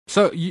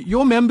So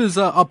your members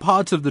are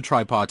part of the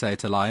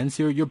Tripartite Alliance.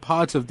 You're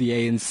part of the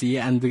ANC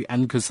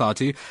and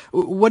COSATU.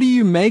 What do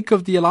you make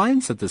of the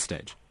alliance at this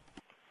stage?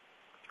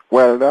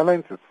 Well, the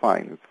alliance is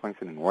fine. It's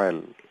functioning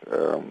well.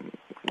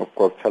 Of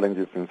course,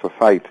 challenges in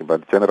society,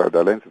 but generally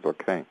the alliance is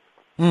okay.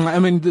 I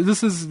mean,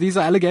 these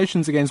are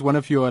allegations against one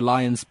of your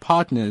alliance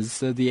partners,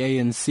 the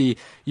ANC.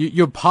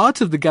 You're part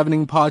of the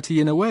governing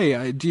party in a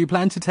way. Do you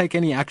plan to take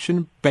any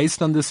action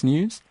based on this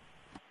news?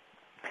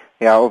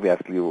 Yeah,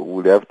 obviously,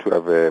 we'll have to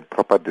have a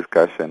proper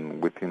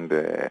discussion within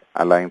the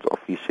alliance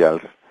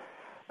officials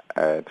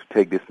to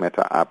take this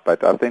matter up.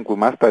 But I think we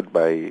must start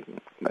by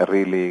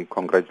really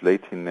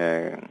congratulating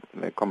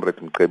Comrade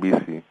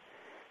Mcebisi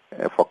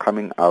for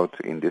coming out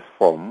in this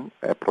form,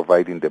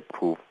 providing the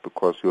proof.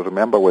 Because you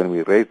remember when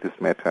we raised these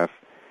matters,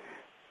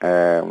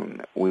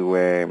 we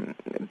were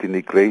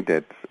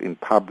denigrated in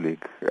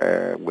public.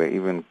 We're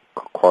even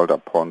called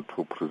upon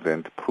to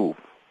present proof.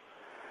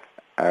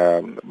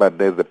 But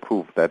there's the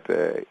proof that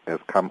has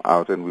come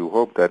out, and we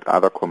hope that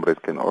other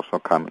comrades can also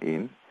come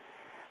in,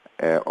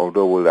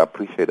 although we'll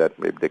appreciate that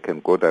maybe they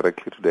can go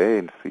directly to the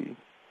ANC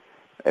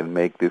and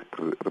make these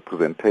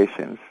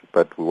representations.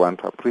 But we want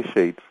to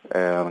appreciate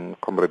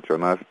Comrade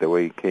Jonas the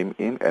way he came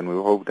in, and we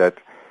hope that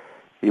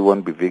he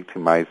won't be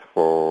victimized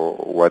for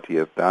what he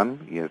has done.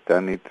 He has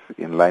done it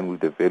in line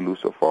with the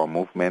values of our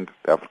movement,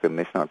 the African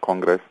National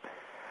Congress,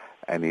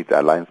 and its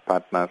alliance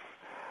partners,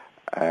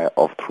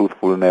 of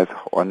truthfulness,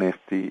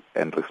 honesty,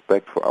 and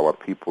respect for our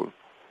people.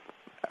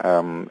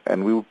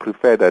 And we would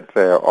prefer that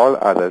all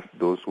others,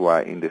 those who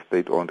are in the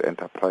state-owned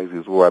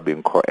enterprises who are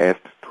being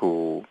coerced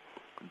to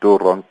do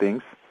wrong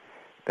things,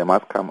 they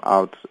must come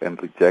out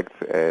and reject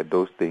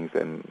those things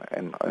and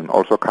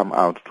also come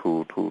out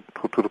to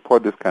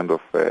report this kind of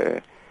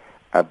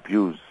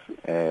abuse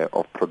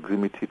of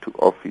proximity to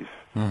office.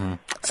 Mm-hmm.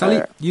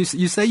 Sally, you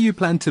say you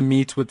plan to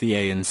meet with the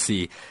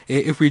ANC.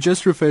 If we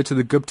just refer to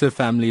the Gupta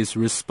family's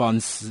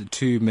response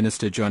to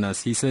Minister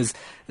Jonas, he says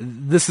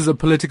this is a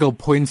political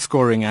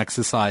point-scoring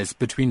exercise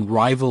between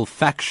rival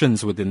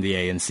factions within the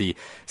ANC.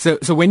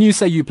 So when you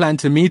say you plan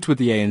to meet with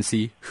the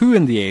ANC, who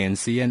in the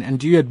ANC, and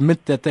do you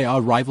admit that they are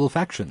rival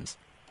factions?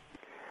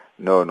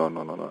 No.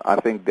 I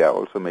think they are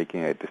also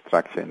making a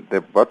distraction.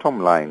 The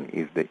bottom line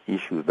is the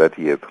issue that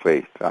he has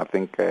raised. I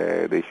think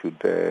they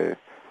should...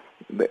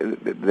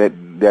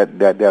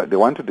 They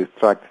want to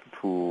distract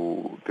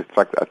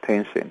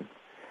attention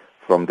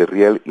from the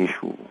real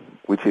issue,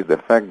 which is the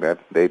fact that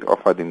they'd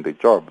offered him the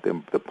job.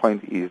 The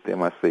point is they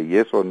must say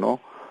yes or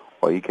no,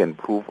 or he can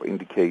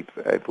indicate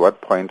at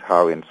what point,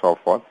 how, and so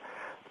forth.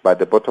 But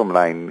the bottom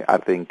line, I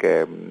think,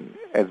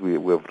 as we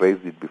have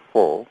raised it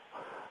before,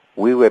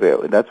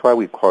 that's why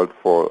we called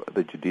for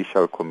the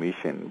Judicial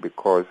Commission,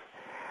 because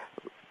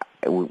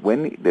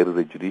when there is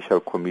a Judicial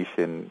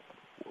Commission,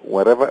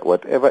 whatever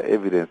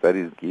evidence that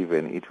is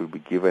given, it will be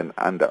given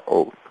under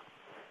oath,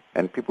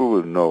 and people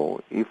will know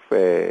if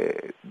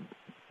they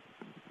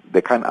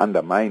can't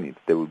undermine it.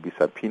 They will be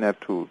subpoenaed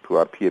to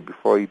appear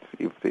before it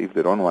if they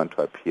don't want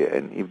to appear,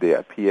 and if they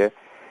appear,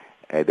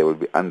 they will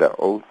be under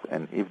oath,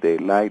 and if they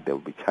lie, they will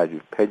be charged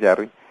with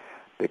perjury.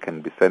 They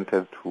can be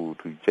sentenced to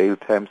jail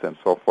terms and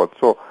so forth.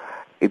 So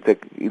it's a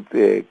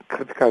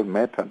critical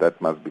matter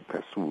that must be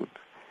pursued.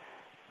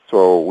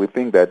 So we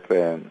think that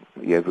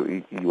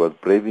he was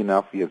brave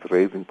enough. He has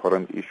raised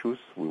important issues.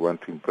 We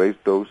want to embrace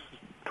those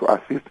to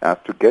assist us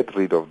to get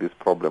rid of this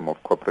problem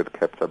of corporate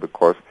capture,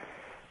 because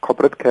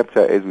corporate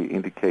capture, as we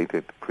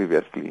indicated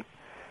previously,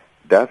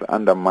 does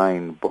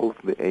undermine both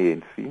the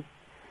ANC,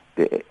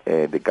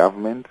 the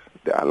government,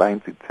 the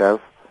alliance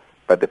itself,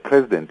 but the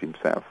president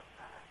himself.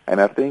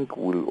 And I think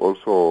we'll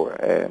also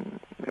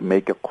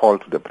make a call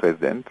to the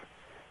president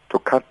to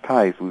cut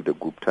ties with the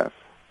Guptas,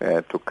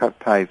 to cut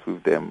ties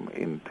with them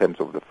in terms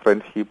of the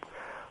friendship.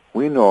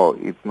 We know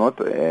it's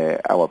not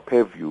our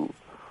purview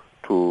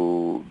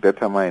to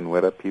determine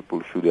whether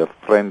people should have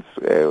friends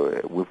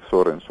with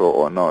so and so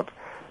or not.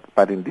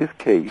 But in this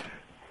case,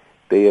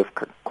 they have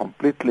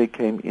completely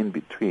came in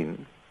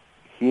between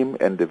him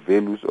and the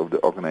values of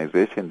the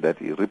organization that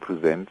he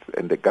represents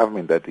and the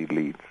government that he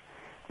leads.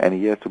 And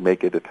he has to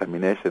make a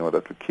determination whether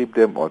to keep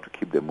them or to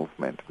keep the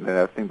movement. And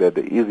I think that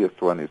the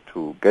easiest one is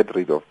to get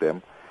rid of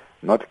them,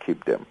 not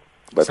keep them,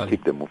 but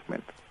keep the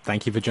movement.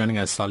 Thank you for joining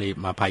us. Solly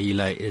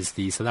Mapaila is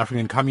the South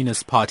African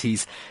Communist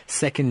Party's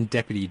second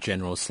Deputy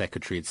General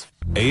Secretary.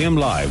 AM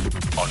Live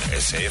on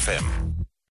SAFM.